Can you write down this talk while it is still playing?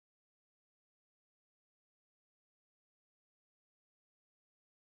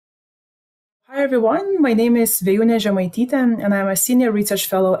Hi everyone, my name is Vejune Zemaityte and I'm a senior research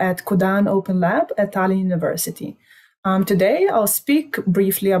fellow at Kudan Open Lab at Tallinn University. Today I'll speak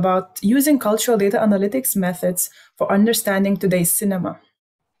briefly about using cultural data analytics methods for understanding today's cinema.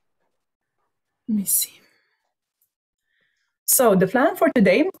 Let me see. So the plan for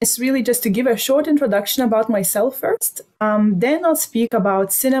today is really just to give a short introduction about myself first. Then I'll speak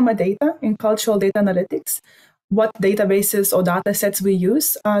about cinema data in cultural data analytics, what databases or data sets we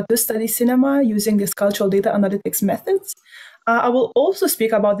use to study cinema using these cultural data analytics methods. I will also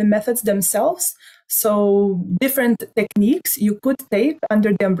speak about the methods themselves, so different techniques you could take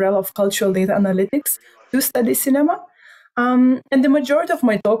under the umbrella of cultural data analytics to study cinema. And the majority of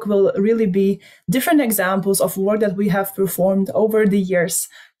my talk will really be different examples of work that we have performed over the years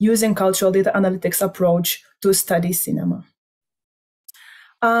using cultural data analytics approach to study cinema.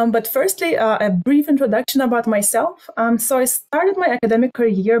 But firstly, a brief introduction about myself. So I started my academic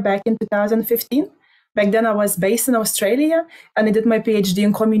career back in 2015. Back then I was based in Australia and I did my PhD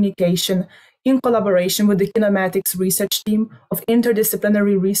in communication in collaboration with the kinematics research team of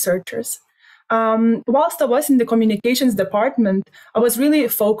interdisciplinary researchers. Whilst I was in the communications department, I was really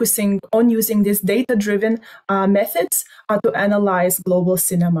focusing on using these data-driven methods to analyze global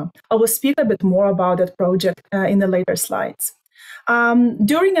cinema. I will speak a bit more about that project in the later slides.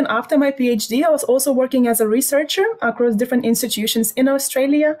 During and after my PhD, I was also working as a researcher across different institutions in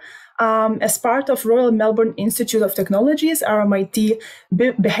Australia. As part of Royal Melbourne Institute of Technology's RMIT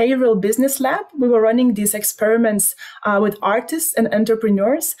Behavioral Business Lab, we were running these experiments with artists and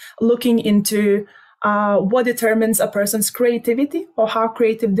entrepreneurs, looking into what determines a person's creativity or how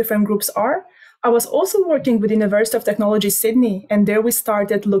creative different groups are. I was also working with the University of Technology, Sydney, and there we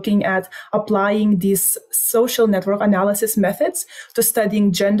started looking at applying these social network analysis methods to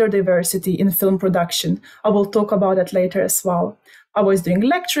studying gender diversity in film production. I will talk about that later as well. I was doing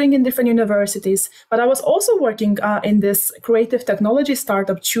lecturing in different universities, but I was also working in this creative technology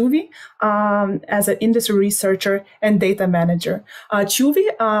startup, Chuvi, as an industry researcher and data manager. Chuvi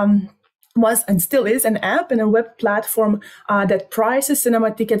was and still is an app and a web platform that prices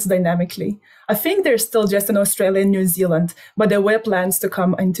cinema tickets dynamically. I think they're still just in Australia and New Zealand, but there were plans to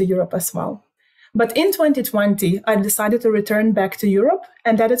come into Europe as well. But in 2020, I decided to return back to Europe,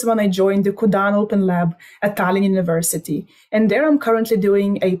 and that is when I joined the Kudan Open Lab at Tallinn University. And there I'm currently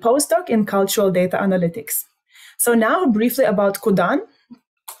doing a postdoc in cultural data analytics. So now briefly about Kudan.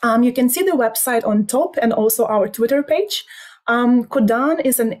 You can see the website on top and also our Twitter page. Kudan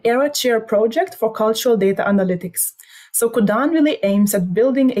is an era chair project for cultural data analytics. So Kudan really aims at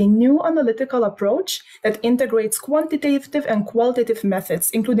building a new analytical approach that integrates quantitative and qualitative methods,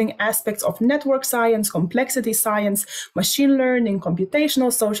 including aspects of network science, complexity science, machine learning,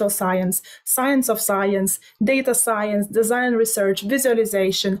 computational social science, science of science, data science, design research,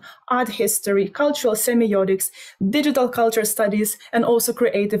 visualization, art history, cultural semiotics, digital culture studies, and also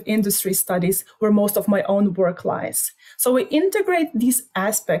creative industry studies, where most of my own work lies. So we integrate these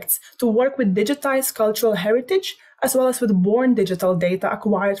aspects to work with digitized cultural heritage, as well as with born digital data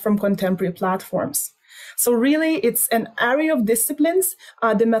acquired from contemporary platforms. So really, it's an area of disciplines,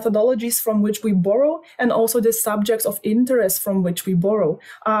 the methodologies from which we borrow, and also the subjects of interest from which we borrow.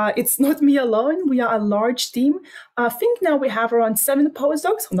 It's not me alone. We are a large team. I think now we have around 7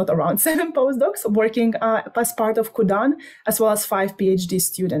 postdocs, not around 7 postdocs, working as part of Kudan, as well as 5 PhD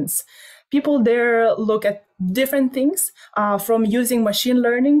students. People there look at different things, from using machine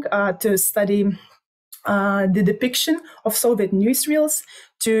learning to study the depiction of Soviet newsreels,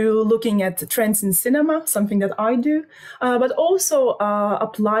 to looking at trends in cinema, something that I do, but also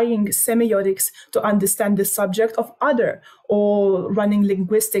applying semiotics to understand the subject of other, or running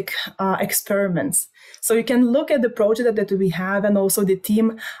linguistic experiments. So you can look at the project that we have and also the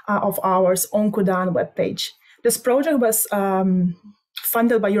team of ours on Kudan webpage. This project was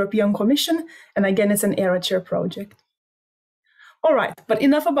funded by European Commission, and again, it's an era chair project. All right, but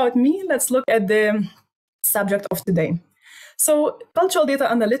enough about me. Let's look at the subject of today. So cultural data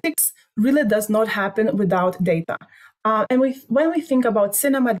analytics really does not happen without data. And when we think about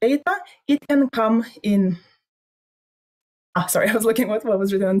cinema data, it can come in... sorry, I was looking at what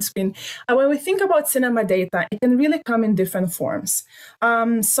was written on the screen. When we think about cinema data, it can really come in different forms.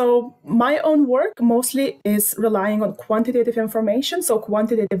 So my own work mostly is relying on quantitative information, so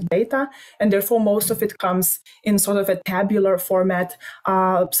quantitative data, and therefore most of it comes in sort of a tabular format,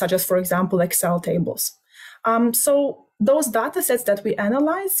 such as, for example, Excel tables. So those data sets that we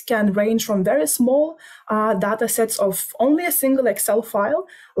analyze can range from very small data sets of only a single Excel file,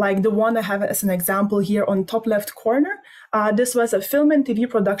 like the one I have as an example here on top left corner, This was a film and TV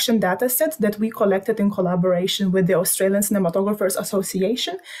production dataset that we collected in collaboration with the Australian Cinematographers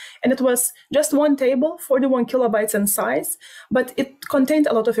Association. And it was just one table, 41 kilobytes in size, but it contained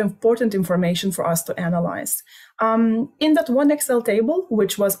a lot of important information for us to analyze. In that one Excel table,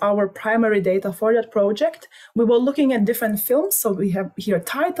 which was our primary data for that project, we were looking at different films. So we have here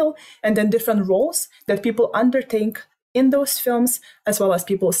title and then different roles that people undertake in those films, as well as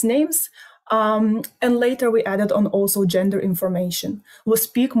people's names. And later we added on also gender information. We'll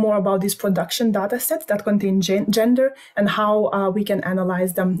speak more about these production data sets that contain gender and how we can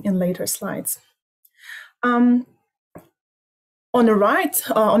analyze them in later slides. On the right,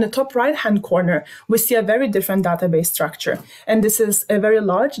 on the top right-hand corner, we see a very different database structure. And this is a very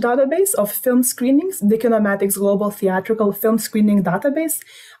large database of film screenings, the Kinematics Global Theatrical Film Screening Database.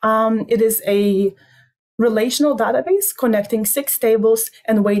 It is a relational database connecting 6 tables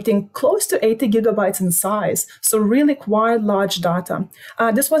and weighing close to 80 gigabytes in size. So really quite large data.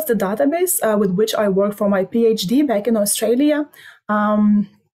 This was the database with which I worked for my PhD back in Australia.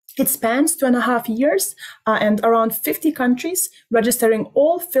 It spans 2.5 years and around 50 countries, registering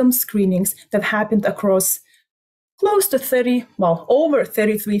all film screenings that happened across close to over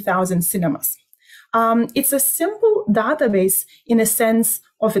 33,000 cinemas. It's a simple database in a sense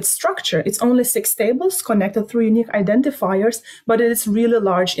of its structure. It's only 6 tables connected through unique identifiers, but it is really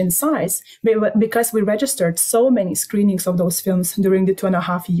large in size because we registered so many screenings of those films during the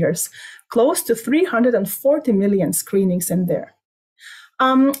 2.5 years, close to 340 million screenings in there.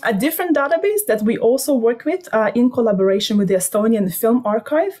 A different database that we also work with in collaboration with the Estonian Film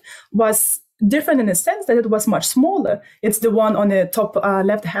Archive was different in a sense that it was much smaller. It's the one on the top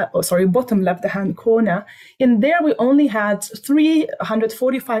bottom left-hand corner. In there, we only had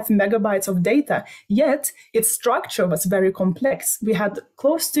 345 megabytes of data, yet its structure was very complex. We had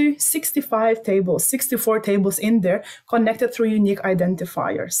close to 64 tables in there connected through unique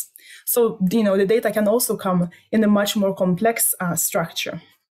identifiers. So, the data can also come in a much more complex structure.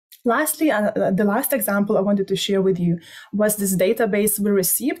 Lastly, the last example I wanted to share with you was this database we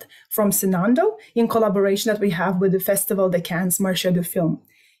received from Senando in collaboration that we have with the Festival de Cannes Marché du Film.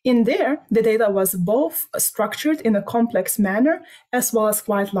 In there, the data was both structured in a complex manner as well as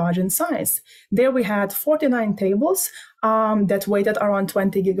quite large in size. There we had 49 tables that weighted around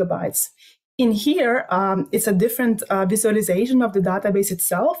 20 gigabytes. In here, it's a different visualization of the database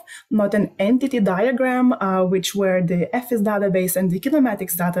itself, not an entity diagram, which were the FIS database and the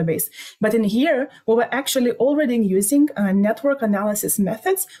kinematics database. But in here, we were actually already using network analysis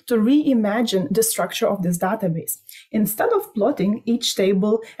methods to reimagine the structure of this database. Instead of plotting each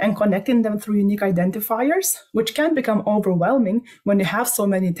table and connecting them through unique identifiers, which can become overwhelming when you have so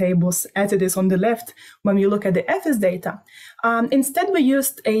many tables as it is on the left when you look at the FIS data, instead we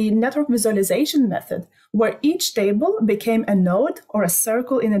used a network visualization method where each table became a node or a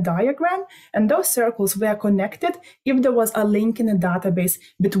circle in a diagram, and those circles were connected if there was a link in a database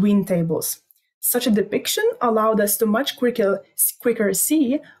between tables. Such a depiction allowed us to much quicker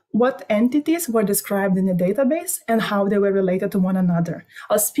see what entities were described in the database and how they were related to one another.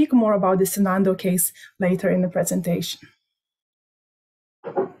 I'll speak more about the Senando case later in the presentation.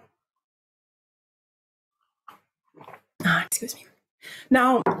 Excuse me.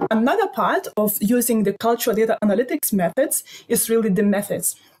 Now, another part of using the cultural data analytics methods is really the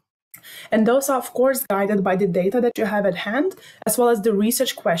methods. And those are, of course, guided by the data that you have at hand, as well as the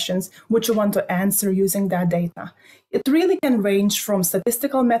research questions which you want to answer using that data. It really can range from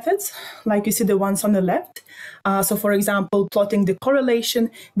statistical methods, like you see the ones on the left. So, for example, plotting the correlation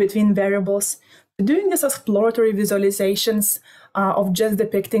between variables, doing these exploratory visualizations of just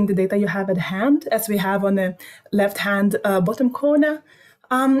depicting the data you have at hand, as we have on the left-hand bottom corner.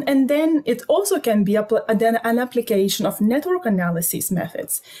 And then it also can be an application of network analysis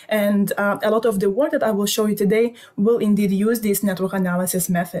methods. And a lot of the work that I will show you today will indeed use these network analysis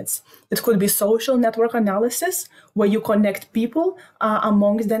methods. It could be social network analysis, where you connect people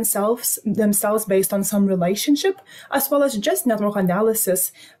amongst themselves based on some relationship, as well as just network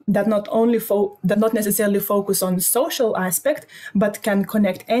analysis that not necessarily focus on social aspect, but can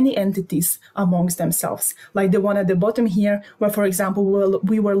connect any entities amongst themselves. Like the one at the bottom here, where, for example,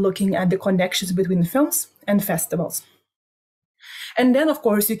 we were looking at the connections between films and festivals. And then, of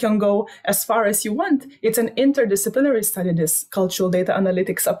course, you can go as far as you want. It's an interdisciplinary study, this cultural data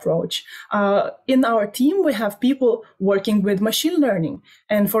analytics approach. In our team, we have people working with machine learning.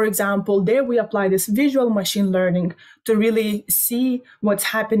 And for example, there we apply this visual machine learning to really see what's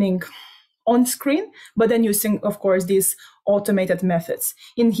happening on screen, but then using, of course, these automated methods.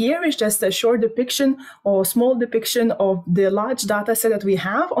 In here is just a short depiction or small depiction of the large data set that we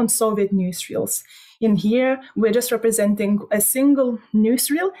have on Soviet newsreels. In here, we're just representing a single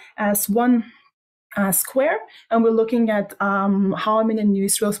newsreel as one square, and we're looking at how many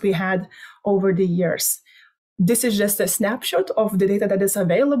newsreels we had over the years. This is just a snapshot of the data that is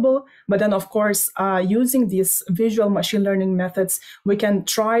available, but then of course, using these visual machine learning methods, we can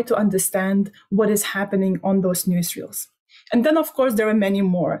try to understand what is happening on those newsreels. And then, of course, there are many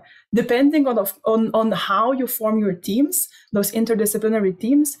more. Depending on how you form your teams, those interdisciplinary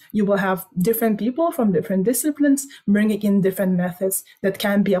teams, you will have different people from different disciplines bringing in different methods that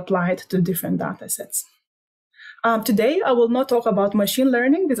can be applied to different data sets. Today, I will not talk about machine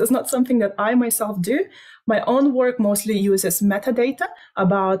learning. This is not something that I myself do. My own work mostly uses metadata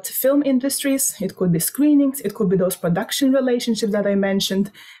about film industries. It could be screenings, it could be those production relationships that I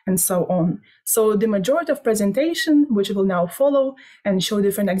mentioned, and so on. So the majority of presentation, which will now follow and show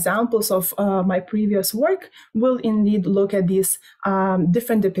different examples of my previous work, will indeed look at these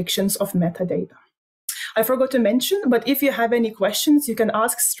different depictions of metadata. I forgot to mention, but if you have any questions, you can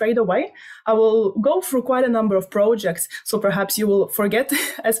ask straight away. I will go through quite a number of projects, so perhaps you will forget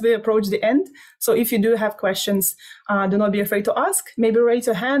as we approach the end. So if you do have questions, do not be afraid to ask. Maybe raise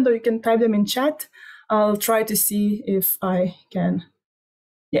your hand or you can type them in chat. I'll try to see if I can,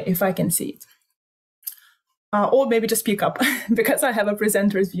 see it. Or maybe just speak up because I have a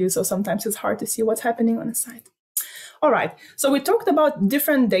presenter's view, so sometimes it's hard to see what's happening on the side. All right, so we talked about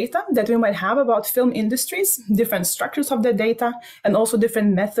different data that we might have about film industries, different structures of the data, and also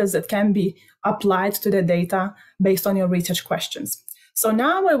different methods that can be applied to the data based on your research questions. So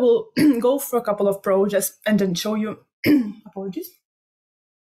now I will go through a couple of projects and then show you, apologies,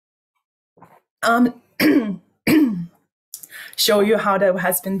 show you how that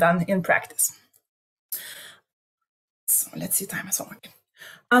has been done in practice. So let's see, time is working.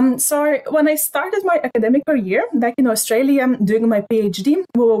 So when I started my academic career back in Australia doing my PhD,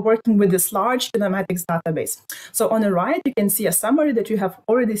 we were working with this large kinematics database. So on the right, you can see a summary that you have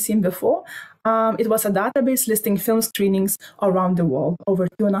already seen before. It was a database listing film screenings around the world over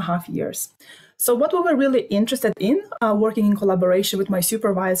 2.5 years. So what we were really interested in, working in collaboration with my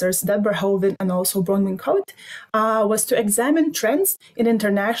supervisors, Deb Verhoeven and also Bronwyn Coate, was to examine trends in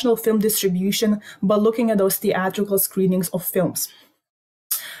international film distribution by looking at those theatrical screenings of films.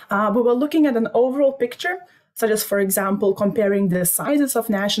 We were looking at an overall picture, such as, for example, comparing the sizes of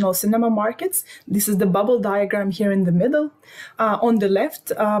national cinema markets. This is the bubble diagram here in the middle. On the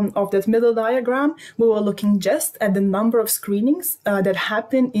left of that middle diagram, we were looking just at the number of screenings that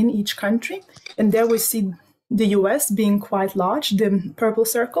happen in each country. And there we see the US being quite large, the purple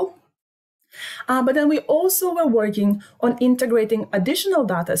circle. But then we also were working on integrating additional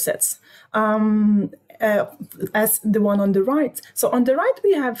data sets. As the one on the right. So on the right,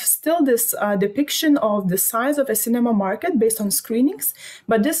 we have still this depiction of the size of a cinema market based on screenings,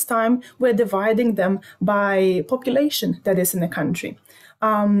 but this time we're dividing them by population that is in the country.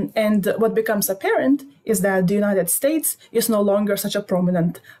 And what becomes apparent is that the United States is no longer such a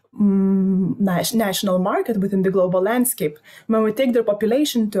prominent national market within the global landscape. When we take their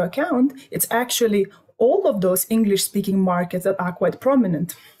population into account, it's actually all of those English-speaking markets that are quite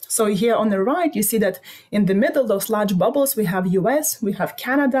prominent. So here on the right, you see that in the middle, those large bubbles, we have US, we have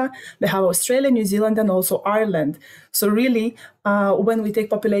Canada, we have Australia, New Zealand, and also Ireland. So really, when we take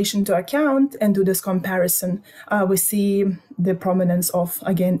population into account and do this comparison, we see the prominence of,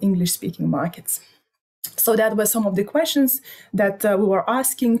 again, English-speaking markets. So that were some of the questions that we were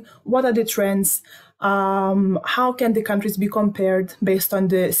asking. What are the trends? How can the countries be compared based on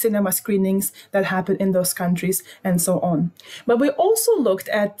the cinema screenings that happen in those countries, and so on. But we also looked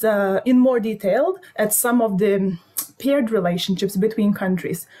at, in more detail, at some of the paired relationships between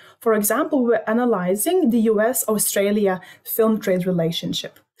countries. For example, we're analyzing the US-Australia film trade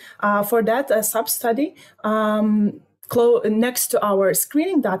relationship. For that sub-study, next to our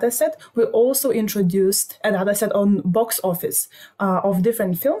screening dataset, we also introduced a dataset on box office of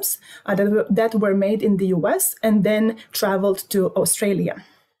different films that were made in the US and then traveled to Australia.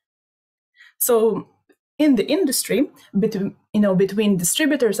 So in the industry, between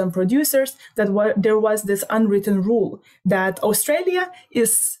distributors and producers, there was this unwritten rule that Australia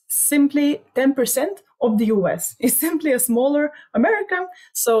is simply 10% of the US. It's simply a smaller America.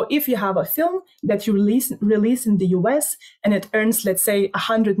 So if you have a film that you release in the US and it earns, let's say,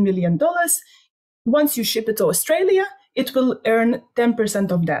 $100 million, once you ship it to Australia, it will earn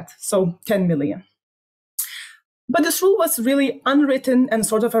 10% of that, so 10 million. But this rule was really unwritten and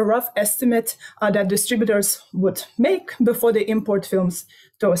sort of a rough estimate that distributors would make before they import films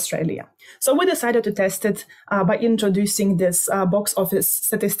to Australia. So we decided to test it by introducing this box office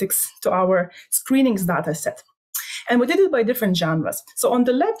statistics to our screenings data set. And we did it by different genres. So on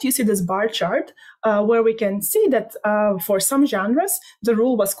the left, you see this bar chart where we can see that for some genres, the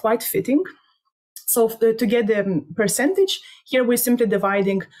rule was quite fitting. So to get the percentage, here we're simply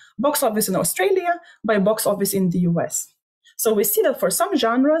dividing box office in Australia by box office in the US. So we see that for some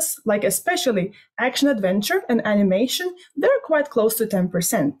genres, like especially action adventure and animation, they're quite close to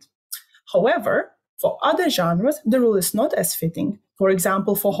 10%. However, for other genres, the rule is not as fitting. For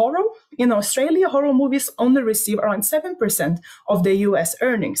example, for horror, in Australia, horror movies only receive around 7% of the US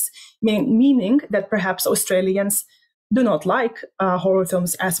earnings, meaning that perhaps Australians do not like horror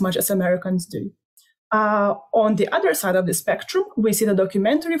films as much as Americans do. On the other side of the spectrum, we see the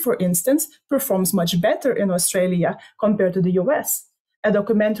documentary, for instance, performs much better in Australia compared to the US. A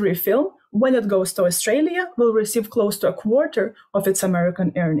documentary film, when it goes to Australia, will receive close to a quarter of its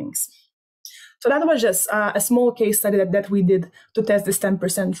American earnings. So that was just a small case study that we did to test this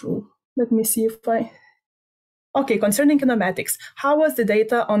 10% rule. Let me see if I... Okay, concerning kinematics, how was the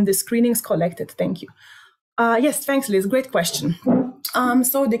data on the screenings collected? Thank you. Yes, thanks, Liz. Great question.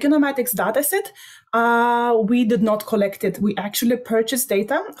 So the kinematics dataset, we did not collect it. We actually purchased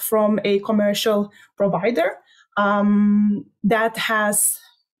data from a commercial provider that has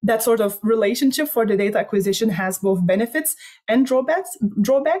that sort of relationship for the data acquisition has both benefits and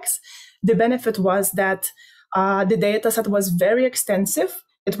drawbacks. The benefit was that the data set was very extensive.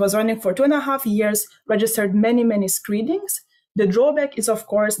 It was running for 2.5 years, registered many, many screenings. The drawback is, of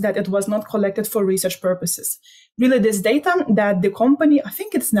course, that it was not collected for research purposes. Really, this data that the company, I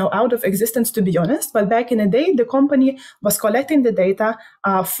think it's now out of existence, to be honest, but back in the day, the company was collecting the data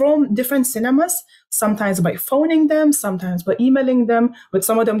from different cinemas, sometimes by phoning them, sometimes by emailing them. With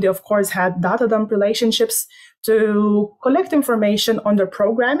some of them, they, of course, had data dump relationships to collect information on their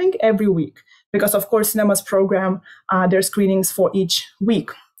programming every week, because, of course, cinemas program their screenings for each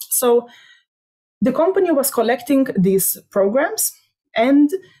week. So the company was collecting these programs, and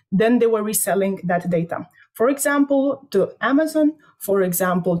then they were reselling that data. For example, to Amazon, for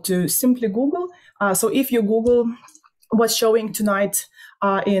example, to simply Google. So if you Google what's showing tonight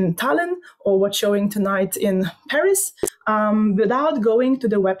in Tallinn or what's showing tonight in Paris, without going to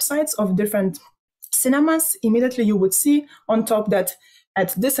the websites of different cinemas, immediately you would see on top that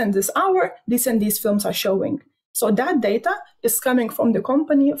at this and this hour, this and these films are showing. So that data is coming from the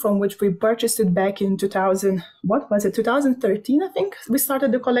company from which we purchased it back in 2013, I think. We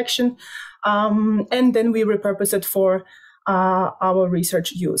started the collection, and then we repurposed it for our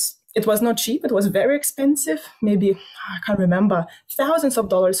research use. It was not cheap. It was very expensive, maybe, I can't remember, thousands of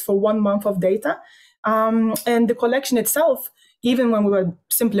dollars for 1 month of data. And the collection itself, even when we were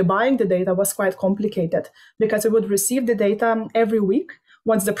simply buying the data, was quite complicated because we would receive the data every week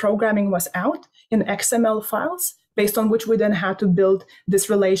once the programming was out in XML files, based on which we then had to build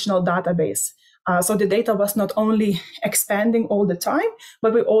this relational database. So the data was not only expanding all the time,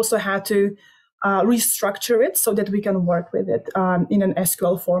 but we also had to restructure it so that we can work with it in an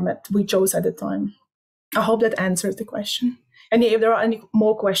SQL format we chose at the time. I hope that answers the question. And if there are any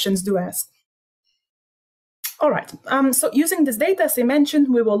more questions, do ask. All right, so using this data, as I mentioned,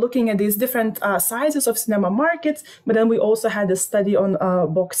 we were looking at these different sizes of cinema markets, but then we also had a study on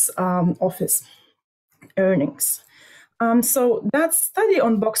box office earnings. So that study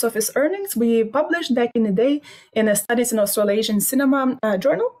on box office earnings, we published back in the day in a Studies in Australian Cinema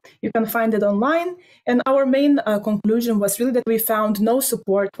journal. You can find it online. And our main conclusion was really that we found no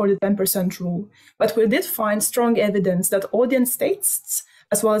support for the 10% rule, but we did find strong evidence that audience tastes,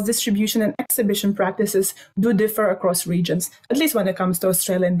 as well as distribution and exhibition practices, do differ across regions, at least when it comes to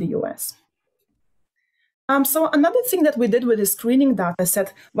Australia and the US. So another thing that we did with the screening data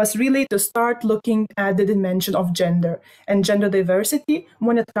set was really to start looking at the dimension of gender and gender diversity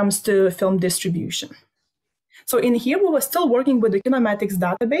when it comes to film distribution. So in here, we were still working with the kinematics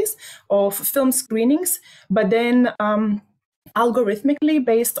database of film screenings, but then algorithmically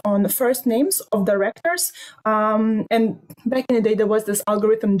based on the first names of directors. And back in the day, there was this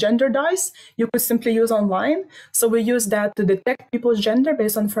algorithm gender dice you could simply use online. So we used that to detect people's gender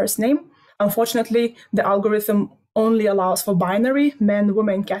based on first name. Unfortunately, the algorithm only allows for binary men,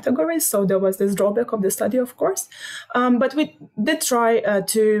 women categories. So there was this drawback of the study, of course. But we did try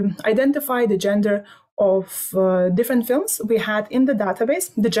to identify the gender of different films we had in the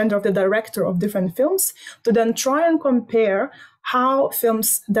database, the gender of the director of different films, to then try and compare how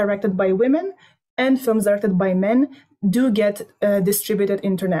films directed by women and films directed by men do get distributed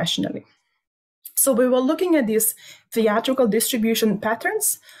internationally. So we were looking at these theatrical distribution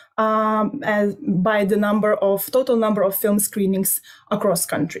patterns by the total number of film screenings across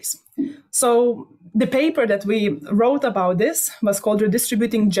countries. So the paper that we wrote about this was called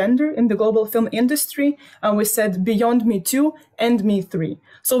Redistributing Gender in the Global Film Industry, and we said beyond Me Too and Me 3.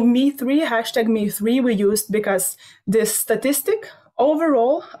 So Me 3, hashtag Me 3, we used because this statistic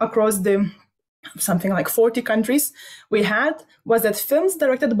overall across the something like 40 countries we had was that films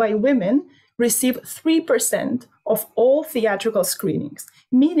directed by women receive 3% of all theatrical screenings,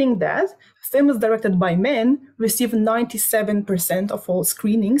 meaning that films directed by men receive 97% of all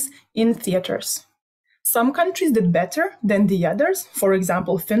screenings in theaters. Some countries did better than the others. For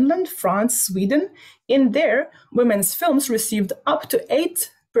example, Finland, France, Sweden. In there, women's films received up to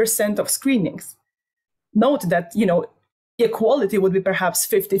 8% of screenings. Note that, equality would be perhaps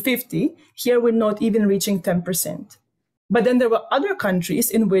 50-50. Here, we're not even reaching 10%. But then there were other countries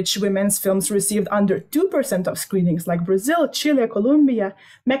in which women's films received under 2% of screenings, like Brazil, Chile, Colombia,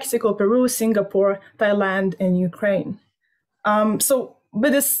 Mexico, Peru, Singapore, Thailand, and Ukraine. So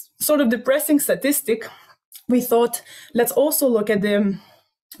with this sort of depressing statistic, we thought, let's also look at the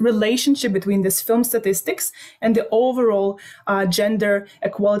relationship between these film statistics and the overall gender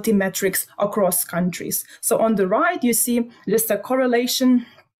equality metrics across countries. So on the right, you see just a correlation,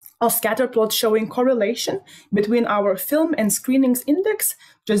 a scatter plot showing correlation between our film and screenings index,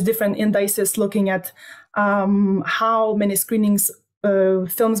 just different indices looking at how many screenings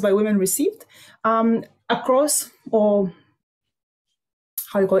films by women received across, or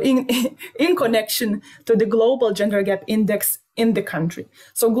in connection to the global gender gap index in the country.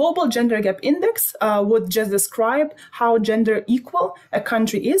 So global gender gap index would just describe how gender equal a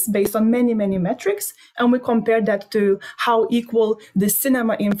country is based on many, many metrics. And we compare that to how equal the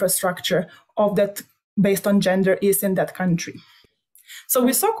cinema infrastructure of that based on gender is in that country. So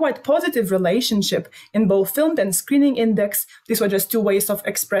we saw quite positive relationship in both film and screening index. These were just two ways of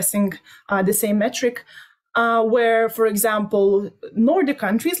expressing the same metric. Where, for example, Nordic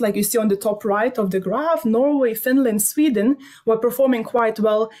countries, like you see on the top right of the graph, Norway, Finland, Sweden, were performing quite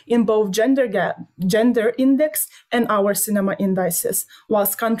well in both gender index and our cinema indices,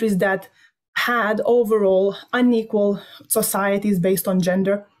 whilst countries that had overall unequal societies based on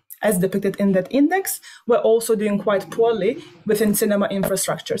gender, as depicted in that index, were also doing quite poorly within cinema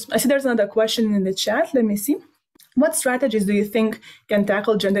infrastructures. I see there's another question in the chat. Let me see. What strategies do you think can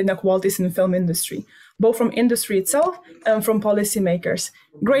tackle gender inequalities in the film industry, both from industry itself and from policymakers?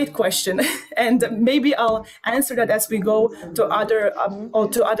 Great question, and maybe I'll answer that as we go to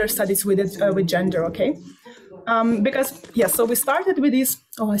other studies with gender. Okay, because so we started with these.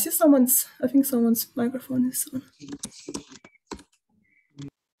 Oh, I think someone's microphone is on.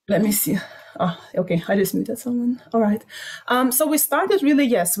 Let me see. Oh, okay, I just muted someone. All right. So we started really,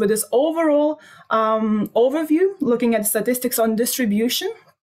 with this overall overview, looking at statistics on distribution.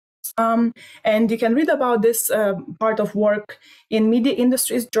 And you can read about this part of work in Media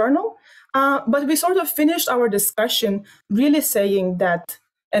Industries Journal. But we sort of finished our discussion really saying that,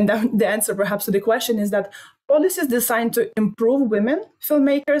 and the answer perhaps to the question is that policies designed to improve women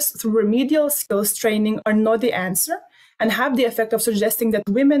filmmakers through remedial skills training are not the answer, and have the effect of suggesting that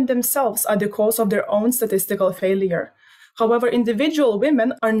women themselves are the cause of their own statistical failure. However, individual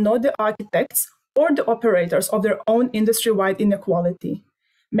women are not the architects or the operators of their own industry-wide inequality.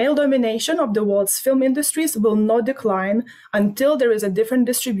 Male domination of the world's film industries will not decline until there is a different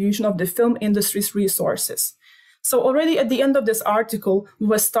distribution of the film industry's resources. So already at the end of this article, we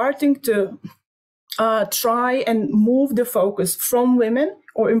were starting to try and move the focus from women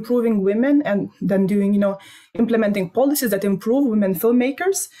or improving women and then doing, implementing policies that improve women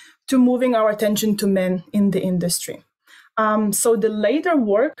filmmakers to moving our attention to men in the industry. So the later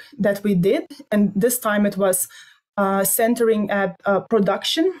work that we did, and this time it was centering at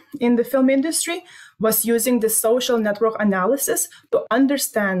production in the film industry, was using the social network analysis to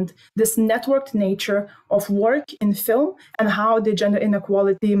understand this networked nature of work in film and how the gender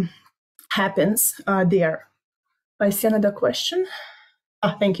inequality happens there. I see another question.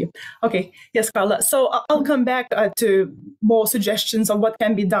 Thank you. Okay, yes, Carla. So I'll come back to more suggestions of what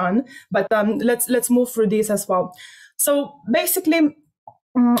can be done, but let's move through these as well. So basically,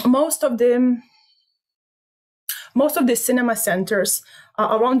 most of the cinema centers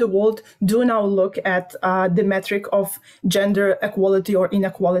around the world do now look at the metric of gender equality or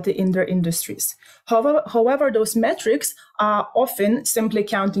inequality in their industries. However, those metrics are often simply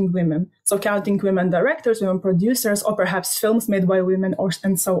counting women. So counting women directors, women producers, or perhaps films made by women,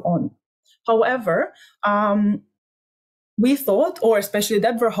 and so on. However, we thought, or especially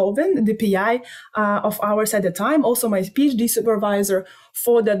Deb Verhoeven, the PI of ours at the time, also my PhD supervisor,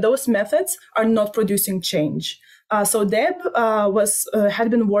 thought that those methods are not producing change. So Deb had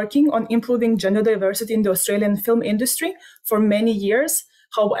been working on improving gender diversity in the Australian film industry for many years,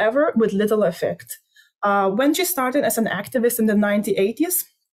 however, with little effect. When she started as an activist in the 1980s,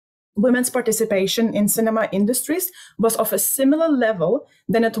 women's participation in cinema industries was of a similar level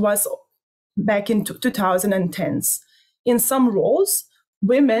than it was back in 2010s. In some roles,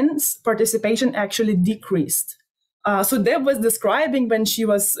 women's participation actually decreased. So Deb was describing when she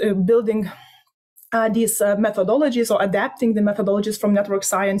was building these methodologies or adapting the methodologies from network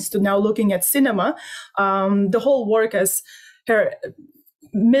science to now looking at cinema, the whole work as her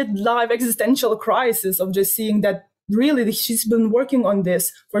midlife existential crisis of just seeing that really she's been working on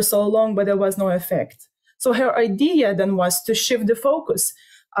this for so long, but there was no effect. So her idea then was to shift the focus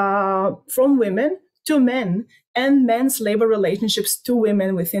from women to men and men's labor relationships to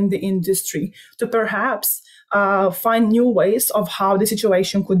women within the industry to perhaps find new ways of how the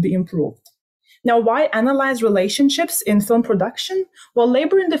situation could be improved. Now, why analyze relationships in film production? Well,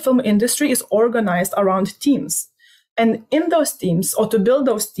 labor in the film industry is organized around teams. And in those teams, or to build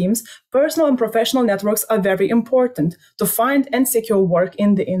those teams, personal and professional networks are very important to find and secure work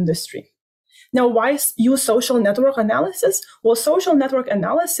in the industry. Now, why use social network analysis? Well, social network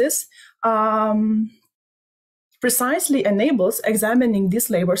analysis precisely enables examining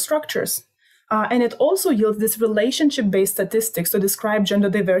these labor structures. And it also yields this relationship-based statistics to describe gender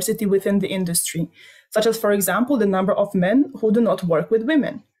diversity within the industry, such as, for example, the number of men who do not work with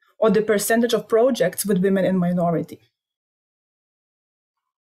women, or the percentage of projects with women and minority.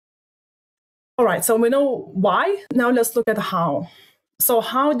 All right, so we know why. Now let's look at how. So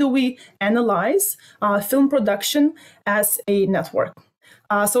how do we analyze film production as a network?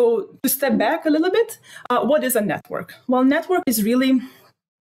 So to step back a little bit, what is a network? Well, networks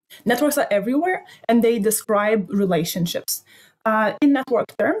are everywhere, and they describe relationships. In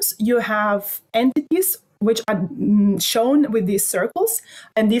network terms, you have entities which are shown with these circles,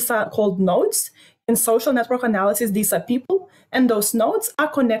 and these are called nodes. In social network analysis, these are people, and those nodes are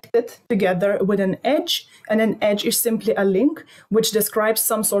connected together with an edge, and an edge is simply a link which describes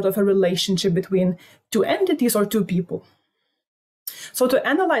some sort of a relationship between two entities or two people. So to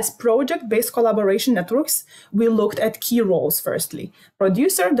analyze project-based collaboration networks, we looked at key roles firstly: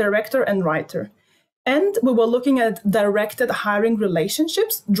 producer, director, and writer. And we were looking at directed hiring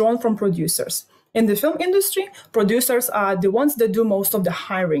relationships drawn from producers. In the film industry, producers are the ones that do most of the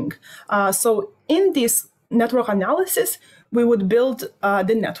hiring. So in this network analysis, we would build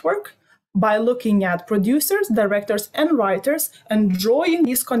the network by looking at producers, directors, and writers and drawing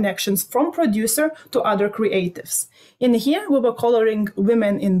these connections from producer to other creatives. In here, we were coloring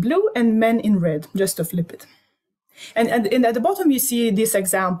women in blue and men in red, just to flip it. And at the bottom, you see these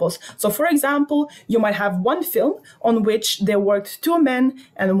examples. So for example, you might have one film on which there worked two men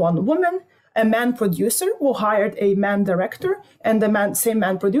and one woman, a man producer who hired a man director, and the same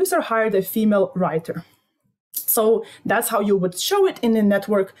man producer hired a female writer. So that's how you would show it in a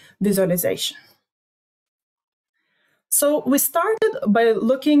network visualization. So we started by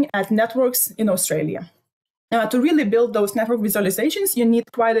looking at networks in Australia. To really build those network visualizations, you need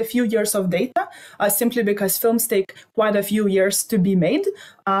quite a few years of data, simply because films take quite a few years to be made.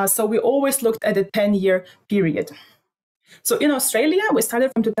 So we always looked at a 10-year period. So in Australia, we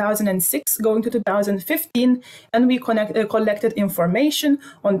started from 2006 going to 2015, and we collected information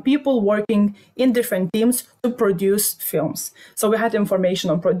on people working in different teams to produce films. So we had information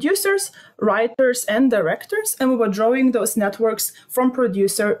on producers, writers, and directors, and we were drawing those networks from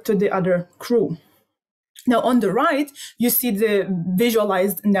producer to the other crew. Now, on the right, you see the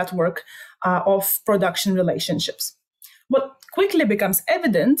visualized network of production relationships. What quickly becomes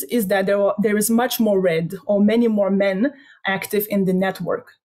evident is that there is much more red, or many more men active in the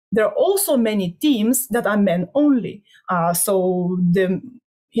network. There are also many teams that are men only. So the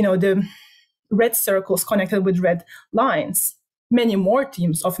red circles connected with red lines, many more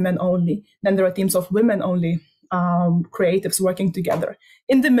teams of men only than there are teams of women only. Creatives working together.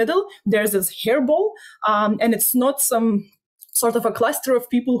 In the middle, there's this hairball, and it's not some sort of a cluster of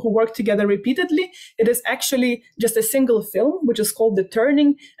people who work together repeatedly. It is actually just a single film, which is called The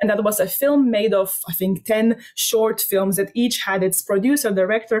Turning, and that was a film made of, I think, 10 short films that each had its producer,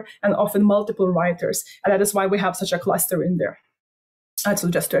 director, and often multiple writers. And that is why we have such a cluster in there. So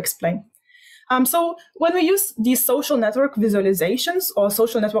just to explain. So when we use these social network visualizations or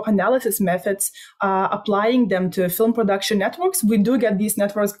social network analysis methods, applying them to film production networks, we do get these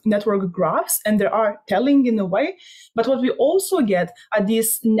network graphs, and they are telling in a way. But what we also get are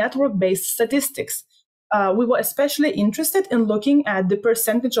these network-based statistics. we were especially interested in looking at the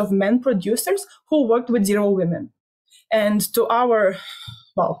percentage of men producers who worked with 0 women. And to our,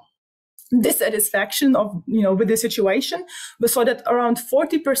 dissatisfaction of, with the situation, we saw that around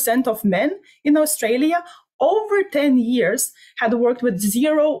 40% of men in Australia over 10 years had worked with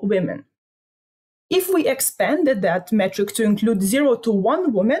 0 women. If we expanded that metric to include 0 to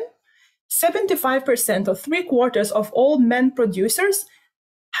 1 woman, 75% or 3/4 of all men producers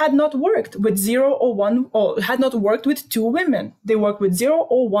had not worked with 0 or 1, or had not worked with 2 women. They worked with 0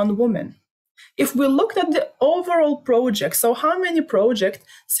 or 1 woman. If we looked at the overall project, so how many projects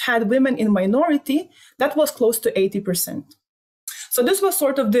had women in minority, that was close to 80%. So this was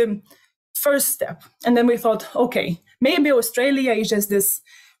sort of the first step. And then we thought, okay, maybe Australia is just this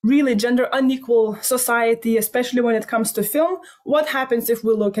really gender unequal society, especially when it comes to film. What happens if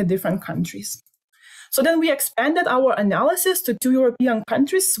we look at different countries? So then we expanded our analysis to 2 European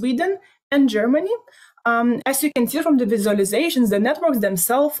countries, Sweden and Germany. As you can see from the visualizations, the networks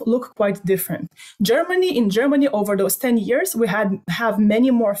themselves look quite different. In Germany, over those 10 years, we have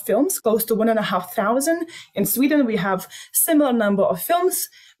many more films, close to 1,500. In Sweden, we have similar number of films,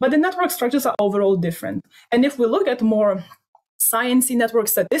 but the network structures are overall different. And if we look at more sciencey network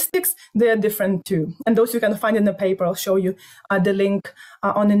statistics, they are different too. And those you can find in the paper. I'll show you the link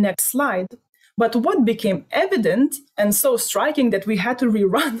on the next slide. But what became evident and so striking that we had to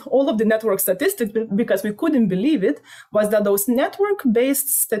rerun all of the network statistics because we couldn't believe it, was that those network-based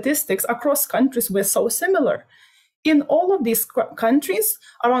statistics across countries were so similar. In all of these countries,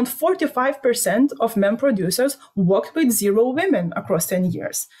 around 45% of men producers worked with 0 women across 10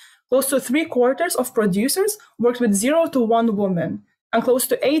 years. Close to 3/4 of producers worked with 0 to 1 woman. And close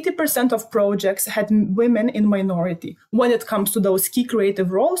to 80% of projects had women in minority when it comes to those key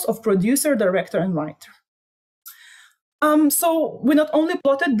creative roles of producer, director, and writer. So we not only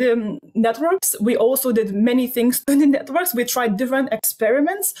plotted the networks, we also did many things to the networks. We tried different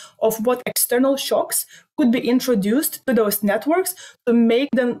experiments of what external shocks could be introduced to those networks to make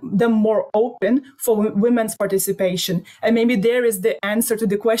them more open for women's participation. And maybe there is the answer to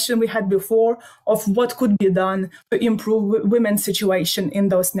the question we had before of what could be done to improve women's situation in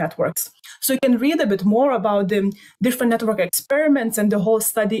those networks. So you can read a bit more about the different network experiments and the whole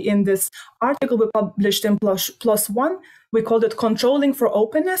study in this article we published in PLOS ONE. We called it Controlling for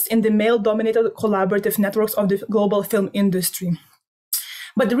Openness in the Male-Dominated Collaborative Networks of the Global Film Industry.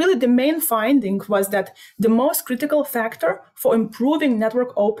 But really the main finding was that the most critical factor for improving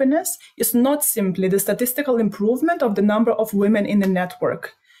network openness is not simply the statistical improvement of the number of women in the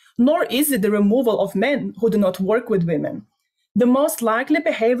network, nor is it the removal of men who do not work with women. The most likely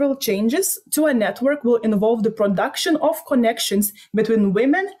behavioral changes to a network will involve the production of connections between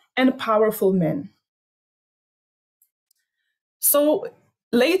women and powerful men. So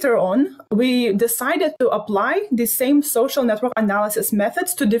later on, we decided to apply the same social network analysis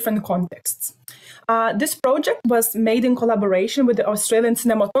methods to different contexts. This project was made in collaboration with the Australian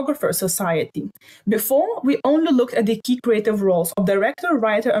Cinematographers Society. Before, we only looked at the key creative roles of director,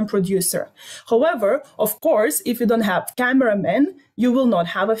 writer, and producer. However, of course, if you don't have cameramen, you will not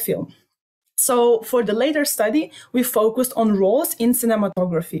have a film. So for the later study, we focused on roles in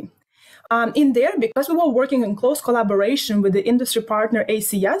cinematography. In there, because we were working in close collaboration with the industry partner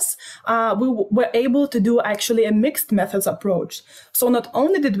ACS, we were able to do actually a mixed methods approach. So not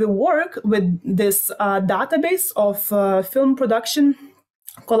only did we work with this database of film production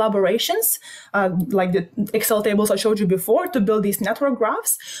collaborations, like the Excel tables I showed you before, to build these network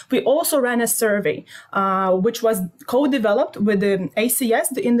graphs, we also ran a survey, which was co-developed with the ACS,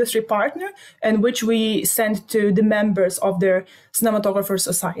 the industry partner, and which we sent to the members of their Cinematographers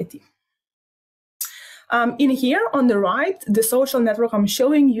Society. In here on the right, the social network I'm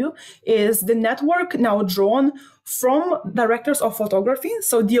showing you is the network now drawn from directors of photography,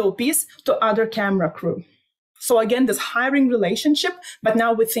 so DOPs, to other camera crew. So again, this hiring relationship, but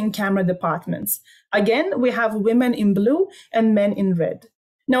now within camera departments. Again, we have women in blue and men in red.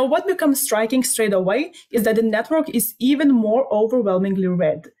 Now, what becomes striking straight away is that the network is even more overwhelmingly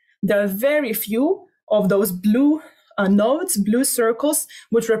red. There are very few of those blue nodes, blue circles,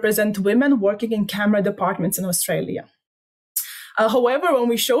 which represent women working in camera departments in Australia. However, when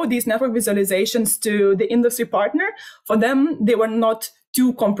we show these network visualizations to the industry partner, for them, they were not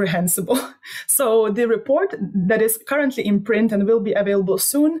too comprehensible. So the report that is currently in print and will be available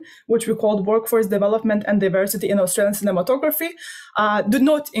soon, which we called Workforce Development and Diversity in Australian Cinematography, do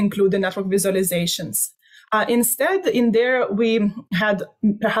not include the network visualizations. Instead, in there, we had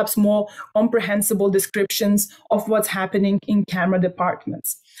perhaps more comprehensible descriptions of what's happening in camera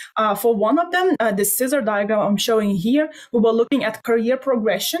departments. For one of them, the scissor diagram I'm showing here, we were looking at career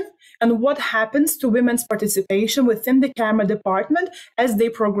progression and what happens to women's participation within the camera department as they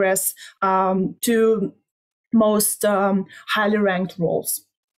progress to most highly ranked roles.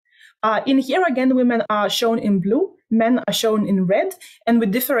 In here, again, women are shown in blue, men are shown in red, and we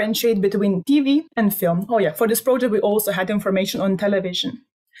differentiate between TV and film. Oh yeah, for this project, we also had information on television.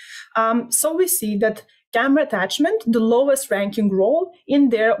 So we see that camera attachment, the lowest ranking role in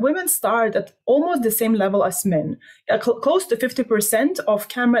there, women start at almost the same level as men. Close to 50% of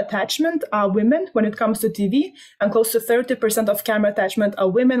camera attachment are women when it comes to TV, and close to 30% of camera attachment are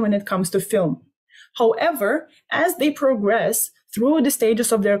women when it comes to film. However, as they progress through the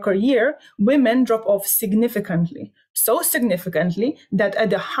stages of their career, women drop off significantly. So significantly that at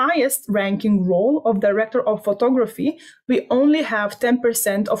the highest ranking role of director of photography, we only have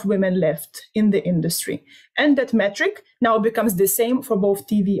 10% of women left in the industry. And that metric now becomes the same for both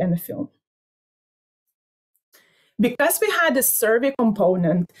TV and film. Because we had a survey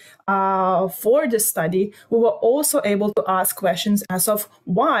component for the study, we were also able to ask questions as of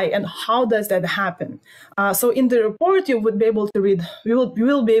why and how does that happen. So in the report, you would be able to read, you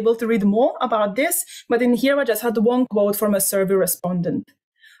will be able to read more about this, but in here I just had one quote from a survey respondent.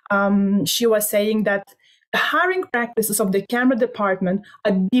 She was saying that the hiring practices of the camera department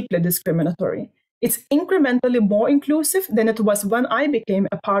are deeply discriminatory. It's incrementally more inclusive than it was when I became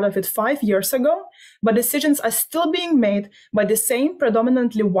a part of it 5 years ago, but decisions are still being made by the same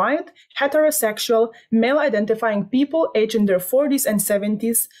predominantly white, heterosexual, male-identifying people aged in their 40s and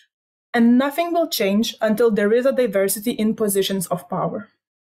 70s, and nothing will change until there is a diversity in positions of power.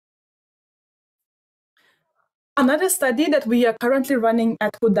 Another study that we are currently running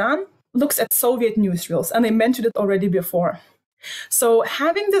at Kudan looks at Soviet newsreels, and I mentioned it already before. So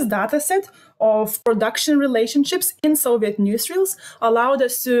having this data set of production relationships in Soviet newsreels allowed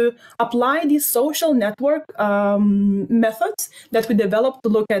us to apply these social network methods that we developed to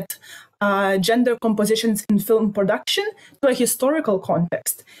look at gender compositions in film production to a historical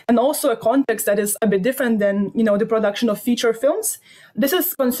context, and also a context that is a bit different than the production of feature films. This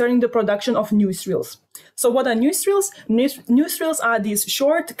is concerning the production of newsreels. So what are newsreels? Newsreels are these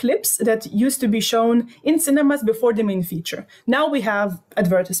short clips that used to be shown in cinemas before the main feature. Now we have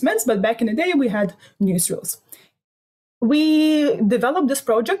advertisements, but back in the day we had newsreels. We developed this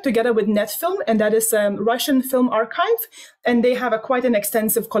project together with Netfilm, and that is a Russian film archive, and they have quite an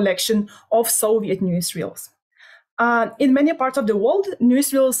extensive collection of Soviet newsreels. In many parts of the world,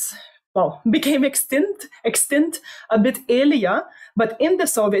 newsreels, became extinct a bit earlier, but in the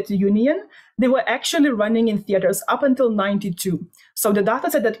Soviet Union, they were actually running in theaters up until 92. So the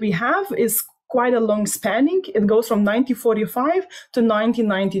data set that we have is quite a long spanning. It goes from 1945 to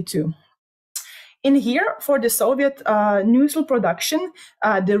 1992. In here, for the Soviet newsreel production,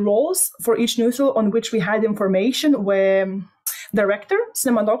 the roles for each newsreel on which we had information were director,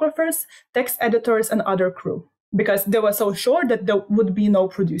 cinematographers, text editors, and other crew, because they were so short that there would be no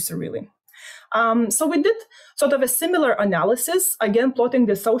producer, really. So we did sort of a similar analysis, again, plotting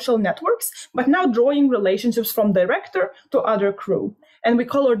the social networks, but now drawing relationships from director to other crew. And we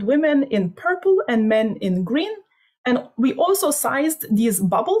colored women in purple and men in green. And we also sized these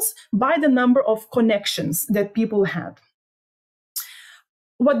bubbles by the number of connections that people had.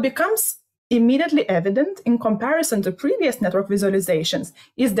 What becomes immediately evident in comparison to previous network visualizations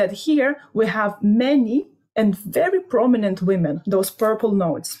is that here we have many and very prominent women, those purple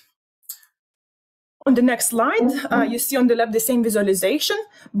nodes. On the next slide, you see on the left the same visualization,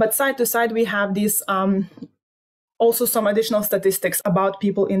 but side to side we have these also some additional statistics about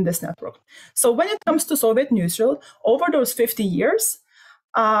people in this network. So when it comes to Soviet newsreel, over those 50 years,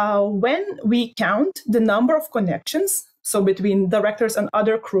 when we count the number of connections, so between directors and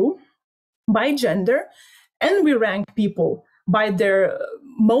other crew, by gender, and we rank people by their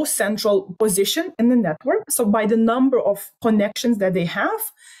most central position in the network, so by the number of connections that they have,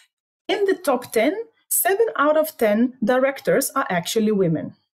 in the top 10, 7 out of 10 directors are actually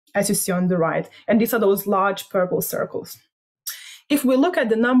women, as you see on the right. And these are those large purple circles. If we look at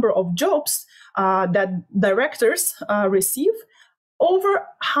the number of jobs that directors receive, over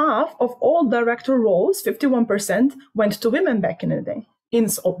half of all director roles, 51%, went to women back in the day, in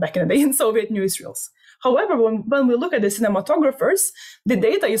Soviet newsreels. However, when we look at the cinematographers, the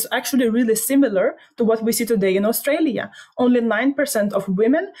data is actually really similar to what we see today in Australia. Only 9% of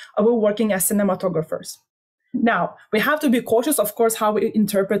women were working as cinematographers. Now, we have to be cautious, of course, how we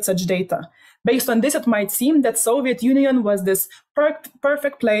interpret such data. Based on this, it might seem that Soviet Union was this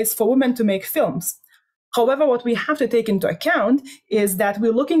perfect place for women to make films. However, what we have to take into account is that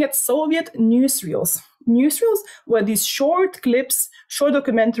we're looking at Soviet newsreels. Newsreels were these short clips, short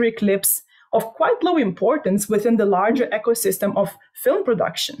documentary clips of quite low importance within the larger ecosystem of film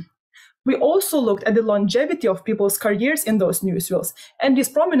production. We also looked at the longevity of people's careers in those newsreels. And these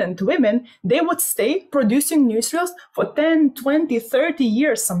prominent women, they would stay producing newsreels for 10, 20, 30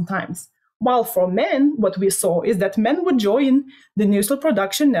 years sometimes. While for men, what we saw is that men would join the newsreel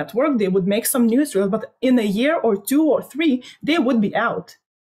production network, they would make some newsreels, but in a year or 2 or 3, they would be out,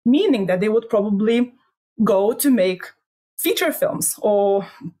 meaning that they would probably go to make feature films or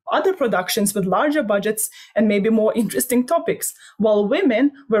other productions with larger budgets and maybe more interesting topics, while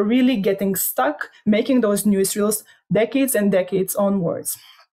women were really getting stuck making those newsreels decades and decades onwards.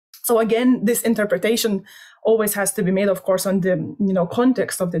 So again, this interpretation always has to be made, of course, on the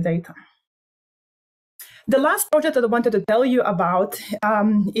context of the data. The last project that I wanted to tell you about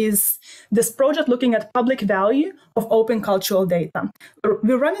is this project looking at public value of open cultural data.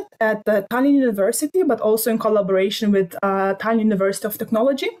 We run it at Tallinn University, but also in collaboration with Tallinn University of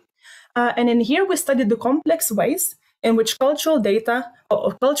Technology. And in here, we studied the complex ways in which cultural data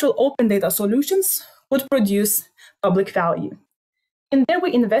or cultural open data solutions would produce public value. And there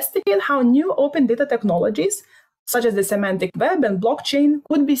we investigate how new open data technologies such as the semantic web and blockchain,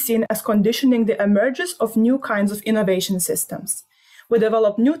 could be seen as conditioning the emergence of new kinds of innovation systems. We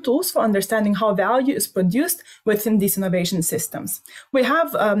develop new tools for understanding how value is produced within these innovation systems. We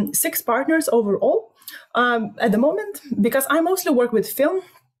have 6 partners overall at the moment, because I mostly work with film.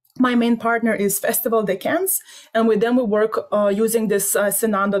 My main partner is Festival de Cannes, and with them we work using this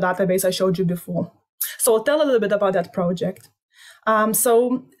Senando database I showed you before. So I'll tell a little bit about that project.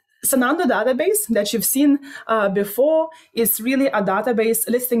 Senando database that you've seen before is really a database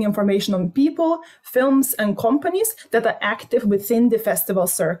listing information on people, films, and companies that are active within the festival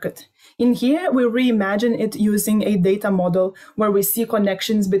circuit. In here, we reimagine it using a data model where we see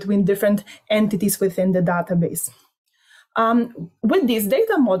connections between different entities within the database. With these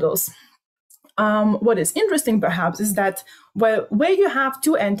data models, what is interesting perhaps is that where you have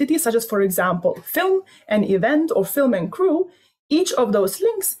 2 entities, such as, for example, film and event or film and crew, each of those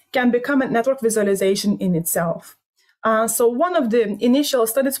links can become a network visualization in itself. So one of the initial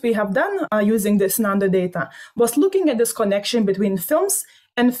studies we have done using this Senando data was looking at this connection between films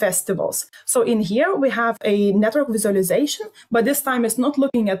and festivals. So in here, we have a network visualization, but this time it's not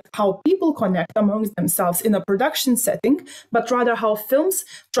looking at how people connect amongst themselves in a production setting, but rather how films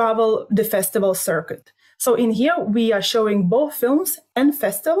travel the festival circuit. So in here, we are showing both films and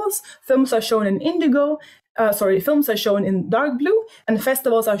festivals. Films are shown in indigo, films are shown in dark blue, and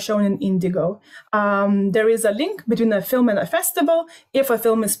festivals are shown in indigo. There is a link between a film and a festival if a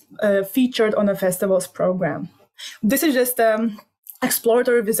film is featured on a festival's program. This is just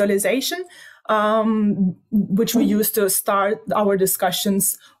exploratory visualization, which we use to start our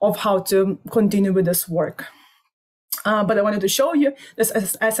discussions of how to continue with this work. But I wanted to show you this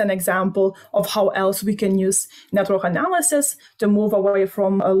as an example of how else we can use network analysis to move away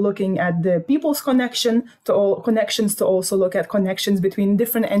from looking at the people's connections to also look at connections between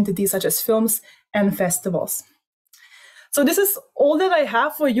different entities such as films and festivals. So this is all that I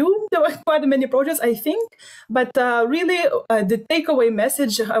have for you. There were quite many projects, I think, but really the takeaway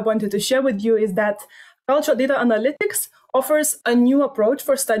message I wanted to share with you is that cultural data analytics offers a new approach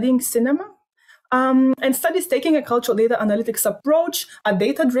for studying cinema. And studies taking a cultural data analytics approach are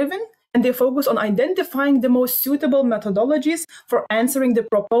data-driven, and they focus on identifying the most suitable methodologies for answering the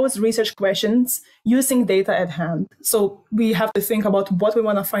proposed research questions using data at hand. So we have to think about what we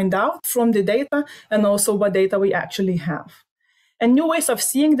want to find out from the data and also what data we actually have. And new ways of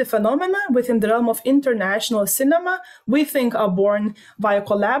seeing the phenomena within the realm of international cinema, we think, are born via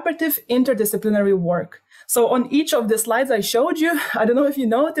collaborative interdisciplinary work. So on each of the slides I showed you, I don't know if you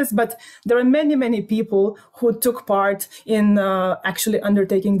noticed, but there are many, many people who took part in actually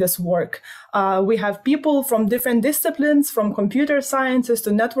undertaking this work. We have people from different disciplines, from computer scientists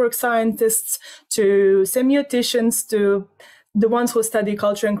to network scientists to semioticians to the ones who study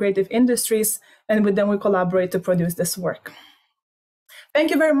culture and creative industries, and with them we collaborate to produce this work. Thank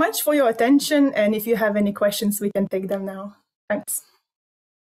you very much for your attention, and if you have any questions, we can take them now. Thanks.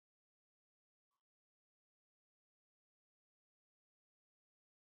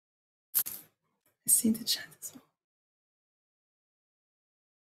 I see the chat as well.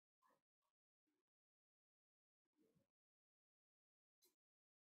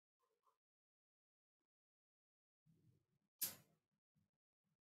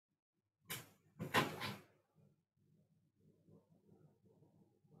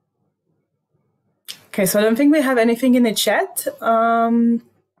 Okay, so I don't think we have anything in the chat,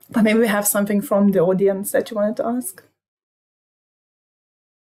 but maybe we have something from the audience that you wanted to ask.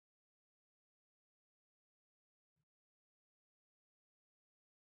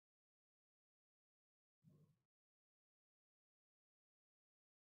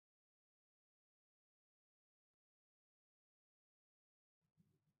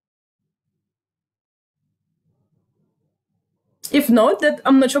 If not, that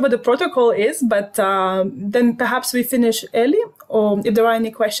I'm not sure what the protocol is, but then perhaps we finish early, or if there are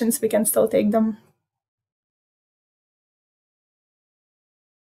any questions, we can still take them.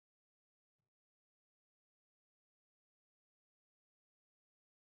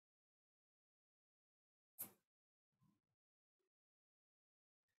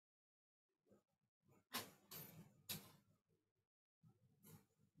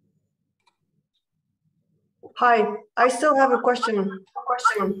 Hi, I still have a question.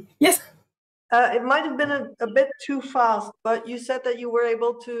 Yes. It might have been a bit too fast, but you said that you were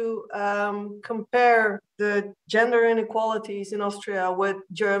able to compare the gender inequalities in Austria with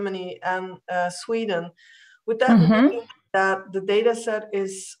Germany and Sweden. Would that mean that the data set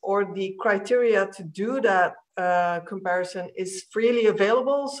is, or the criteria to do that comparison is freely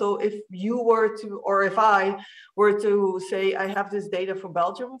available? So if you were to, or if I were to say, I have this data for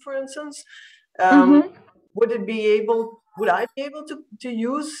Belgium, for instance, would I be able to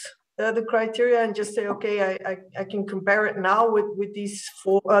use the criteria and just say, okay, I can compare it now with these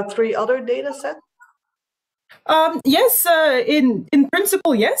three other data sets? Yes, in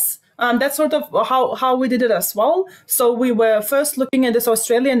principle, yes. That's sort of how we did it as well. So we were first looking at this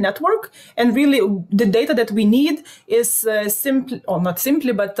Australian network, and really the data that we need is simply, or not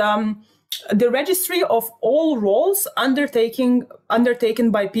simply, but the registry of all roles undertaken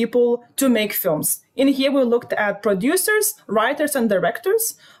by people to make films. In here, we looked at producers, writers, and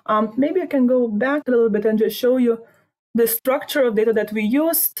directors. Maybe I can go back a little bit and just show you the structure of data that we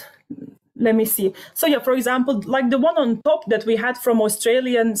used. Let me see. So yeah, for example, like the one on top that we had from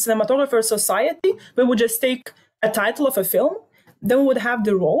Australian Cinematographers Society, we would just take a title of a film, then we would have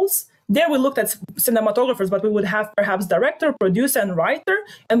the roles. There we looked at cinematographers, but we would have perhaps director, producer, and writer,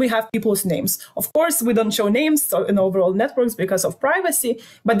 and we have people's names. Of course, we don't show names in overall networks because of privacy,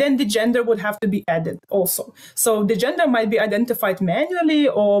 but then the gender would have to be added also. So the gender might be identified manually,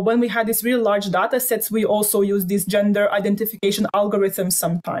 or when we had these really large data sets, we also use these gender identification algorithms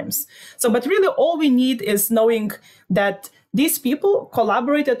sometimes. So, but really all we need is knowing that these people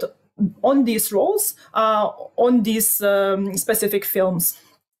collaborated on these roles, on these specific films.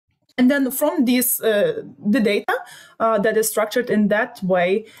 And then from this, the data that is structured in that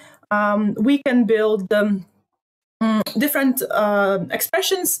way, we can build different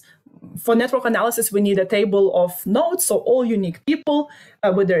expressions. For network analysis, we need a table of nodes, so all unique people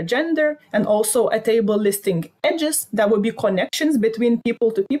with their gender, and also a table listing edges that would be connections between people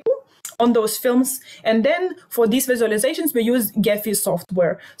to people on those films. And then for these visualizations, we use Gephi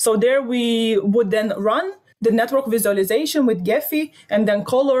software. So there we would then run the network visualization with Gephi and then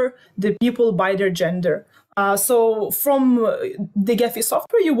color the people by their gender. So from the Gephi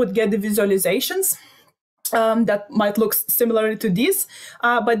software, you would get the visualizations that might look similar to this.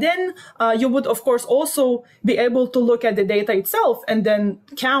 But then you would, of course, also be able to look at the data itself and then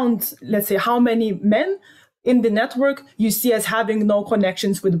count, let's say, how many men in the network you see as having no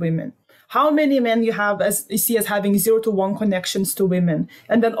connections with women. How many men you see as having 0 to 1 connections to women.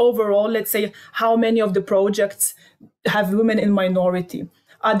 And then overall, let's say, how many of the projects have women in minority.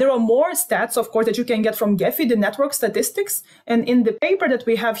 There are more stats, of course, that you can get from Gephi, the network statistics. And in the paper that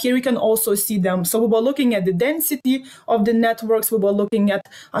we have here, you can also see them. So we were looking at the density of the networks. We were looking at,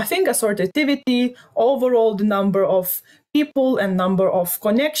 I think, assortativity, overall the number of people and number of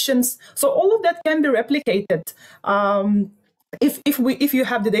connections. So all of that can be replicated. If you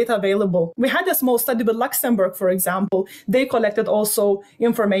have the data available. We had a small study with Luxembourg, for example. They collected also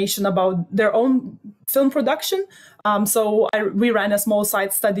information about their own film production. So we ran a small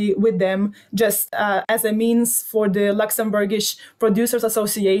side study with them just as a means for the Luxembourgish Producers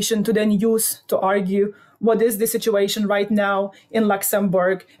Association to then use to argue what is the situation right now in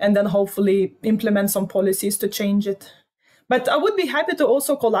Luxembourg, and then hopefully implement some policies to change it. But I would be happy to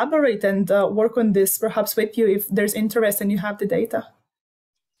also collaborate and work on this, perhaps with you, if there's interest and you have the data.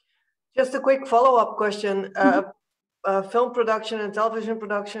 Just a quick follow-up question. Film production and television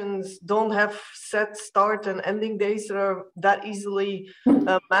productions don't have set start and ending days that are that easily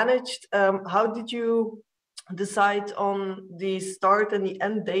managed. How did you decide on the start and the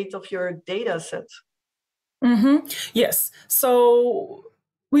end date of your data set? Yes. So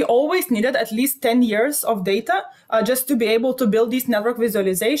we always needed at least 10 years of data just to be able to build these network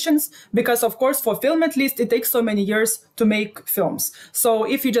visualizations, because of course for film at least it takes so many years to make films. So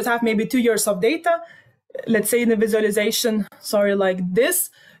if you just have maybe 2 years of data, let's say in a visualization, like this,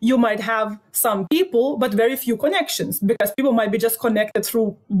 you might have some people, but very few connections, because people might be just connected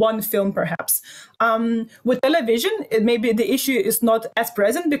through one film, perhaps. With television, maybe the issue is not as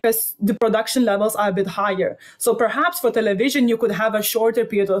present because the production levels are a bit higher. So perhaps for television, you could have a shorter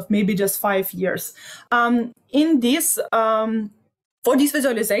period of maybe just 5 years. In this For these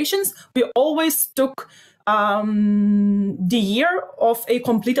visualizations, we always took the year of a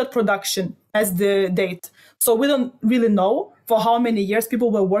completed production as the date. So we don't really know for how many years people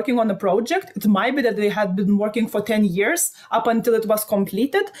were working on a project. It might be that they had been working for 10 years up until it was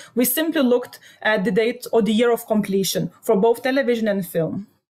completed. We simply looked at the date or the year of completion for both television and film.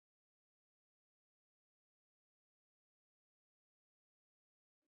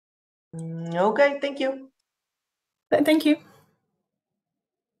 Okay, thank you. Thank you.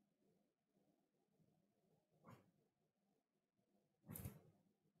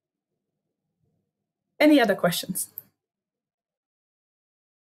 Any other questions?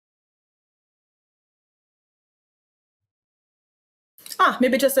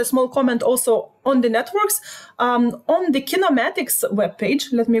 Maybe just a small comment also on the networks. On the kinematics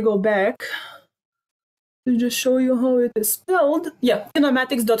webpage, let me go back to just show you how it is spelled. Yeah,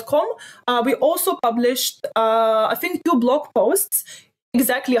 kinematics.com. We also published, I think, 2 blog posts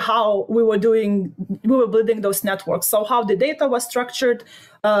exactly how we were building those networks. So how the data was structured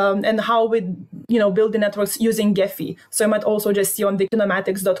and how we build the networks using Gephi. So you might also just see on the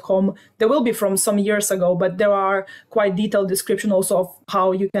kinematics.com, there will be from some years ago, but there are quite detailed description also of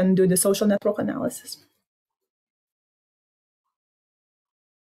how you can do the social network analysis.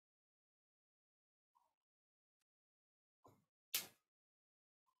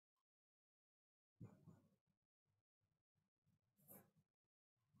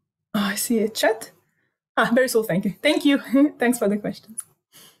 I see a chat. Very cool, thank you. Thank you. Thanks for the questions.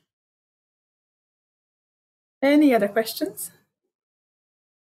 Any other questions?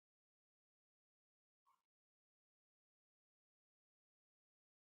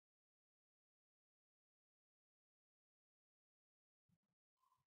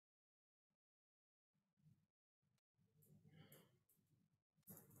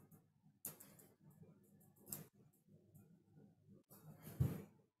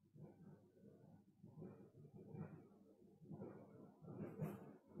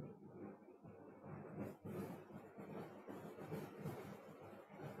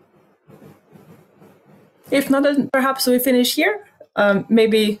 If not, then perhaps we finish here.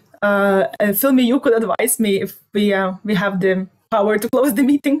 Maybe FilmEU could advise me if we have the power to close the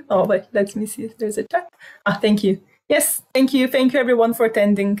meeting. Oh, but let me see if there's a chat. Thank you. Yes, thank you. Thank you everyone for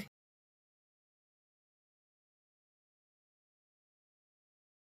attending.